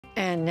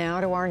And now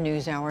to our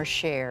NewsHour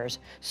shares.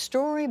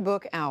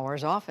 Storybook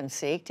hours often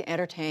seek to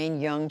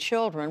entertain young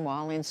children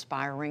while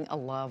inspiring a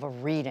love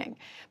of reading.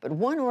 But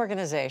one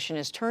organization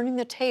is turning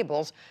the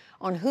tables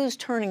on who's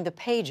turning the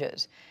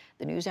pages.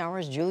 The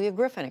NewsHour's Julia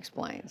Griffin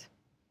explains.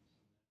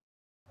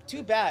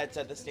 Too bad,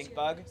 said the stink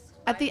bug.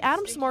 At the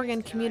Adams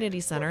Morgan Community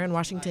Center in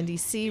Washington,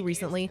 D.C.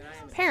 recently,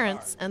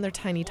 parents and their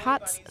tiny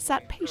tots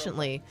sat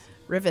patiently,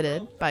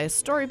 riveted by a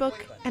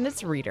storybook and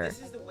its reader.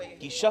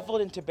 He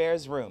shuffled into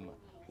Bear's room.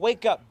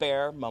 Wake up,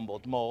 Bear,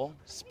 mumbled Mole.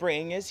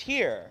 Spring is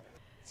here.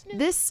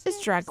 This is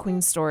Drag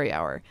Queen Story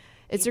Hour.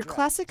 It's your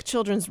classic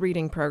children's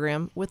reading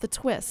program with a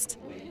twist.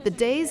 The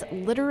day's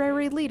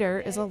literary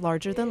leader is a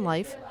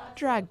larger-than-life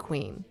drag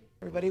queen.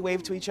 Everybody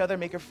wave to each other,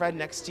 make a friend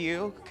next to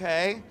you,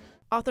 okay?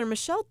 Author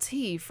Michelle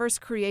T. first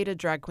created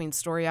Drag Queen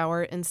Story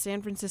Hour in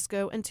San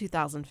Francisco in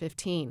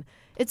 2015.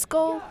 Its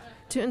goal?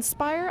 To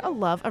inspire a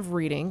love of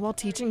reading while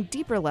teaching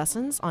deeper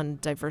lessons on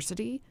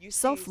diversity,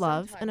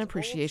 self-love, and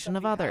appreciation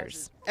of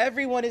others.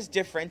 Everyone is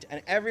different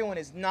and everyone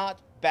is not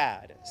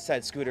bad,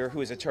 said Scooter,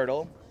 who is a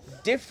turtle.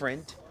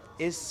 Different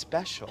is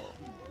special.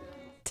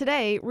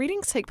 Today,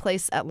 readings take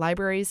place at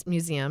libraries,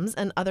 museums,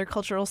 and other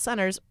cultural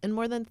centers in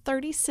more than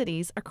 30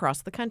 cities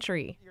across the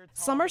country.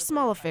 Some are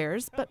small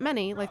affairs, but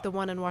many, like the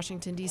one in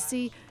Washington,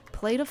 D.C.,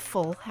 play to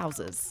full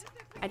houses.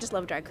 I just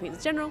love drag queens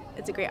in general.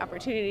 It's a great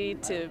opportunity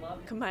to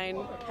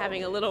combine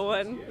having a little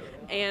one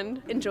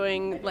and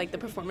enjoying the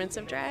performance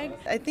of drag.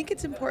 I think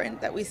it's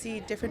important that we see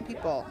different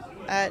people.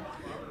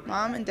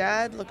 Mom and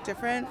dad look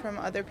different from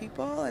other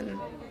people, and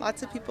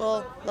lots of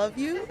people love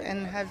you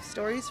and have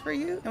stories for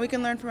you, and we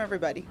can learn from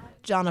everybody.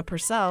 Jonna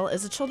Purcell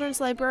is a children's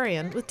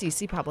librarian with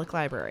DC Public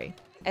Library.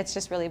 It's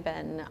just really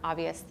been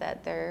obvious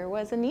that there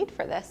was a need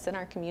for this in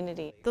our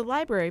community. The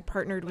library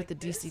partnered with the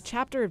DC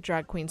chapter of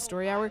Drag Queen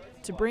Story Hour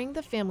to bring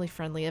the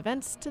family-friendly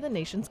events to the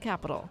nation's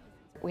capital.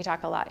 We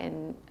talk a lot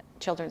in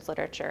children's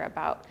literature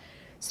about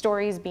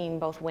stories being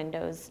both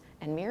windows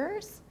and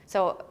mirrors.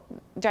 So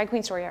Drag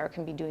Queen Story Hour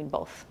can be doing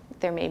both.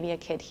 There may be a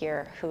kid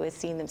here who is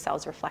seeing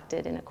themselves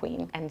reflected in a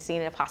queen and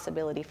seeing a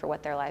possibility for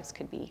what their lives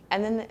could be.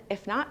 And then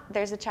if not,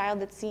 there's a child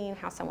that's seeing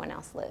how someone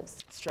else lives.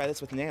 Let's try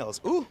this with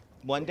nails. Ooh,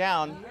 one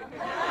down.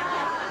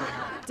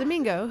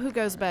 Domingo, who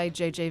goes by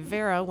JJ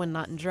Vera when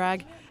not in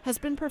drag, has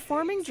been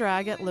performing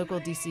drag at local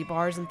DC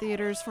bars and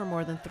theaters for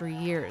more than 3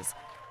 years.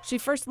 She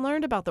first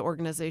learned about the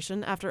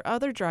organization after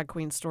other Drag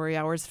Queen Story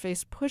Hours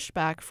faced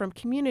pushback from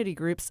community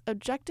groups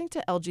objecting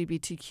to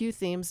LGBTQ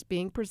themes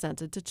being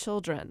presented to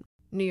children.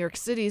 New York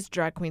City's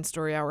Drag Queen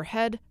Story Hour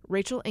head,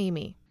 Rachel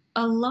Amy.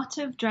 A lot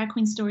of Drag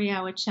Queen Story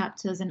Hour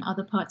chapters in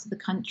other parts of the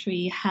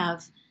country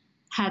have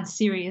had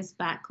serious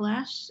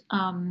backlash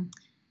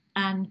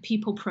and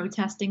people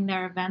protesting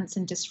their events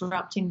and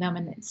disrupting them,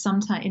 and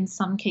sometimes, in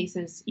some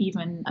cases,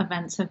 even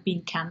events have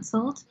been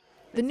canceled.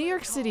 The New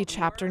York City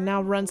chapter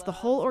now runs the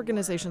whole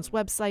organization's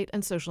website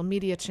and social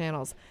media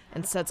channels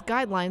and sets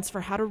guidelines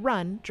for how to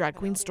run Drag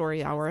Queen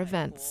Story Hour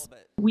events.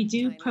 We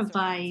do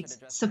provide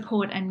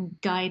support and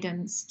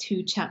guidance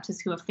to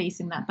chapters who are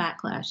facing that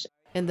backlash.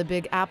 In the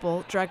Big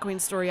Apple, Drag Queen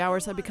Story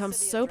Hours have become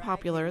so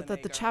popular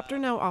that the chapter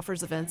now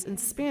offers events in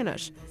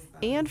Spanish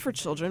and for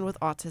children with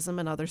autism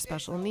and other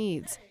special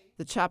needs.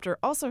 The chapter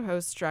also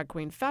hosts drag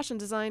queen fashion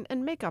design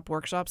and makeup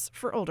workshops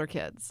for older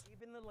kids.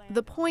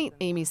 The point,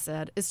 Amy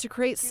said, is to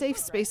create safe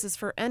spaces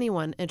for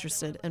anyone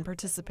interested in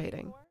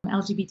participating.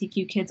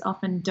 LGBTQ kids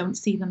often don't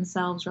see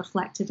themselves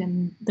reflected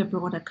in the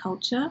broader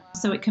culture,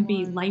 so it can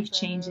be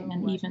life-changing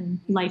and even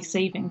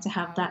life-saving to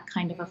have that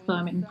kind of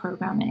affirming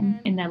programming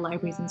in their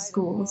libraries and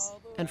schools.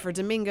 And for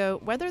Domingo,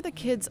 whether the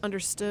kids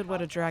understood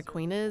what a drag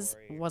queen is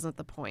wasn't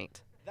the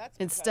point.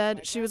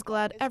 Instead, she was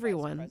glad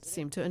everyone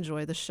seemed to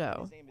enjoy the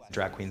show.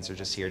 Drag queens are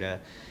just here to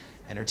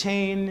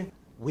entertain.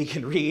 We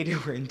can read,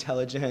 we're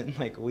intelligent,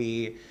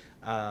 we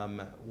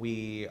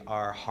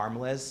are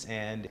harmless,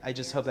 and I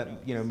just hope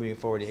that, moving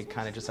forward, it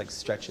kind of just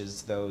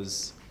stretches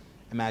those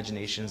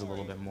imaginations a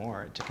little bit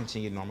more to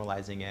continue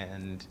normalizing it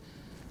and,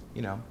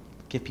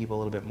 give people a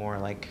little bit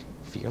more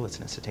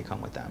fearlessness to take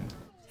home with them.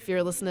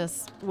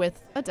 Fearlessness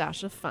with a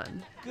dash of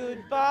fun.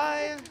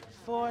 Goodbye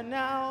for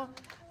now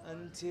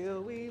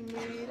until we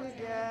meet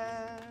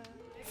again.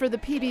 For the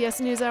PBS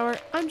NewsHour,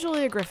 I'm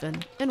Julia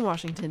Griffin in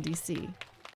Washington, D.C.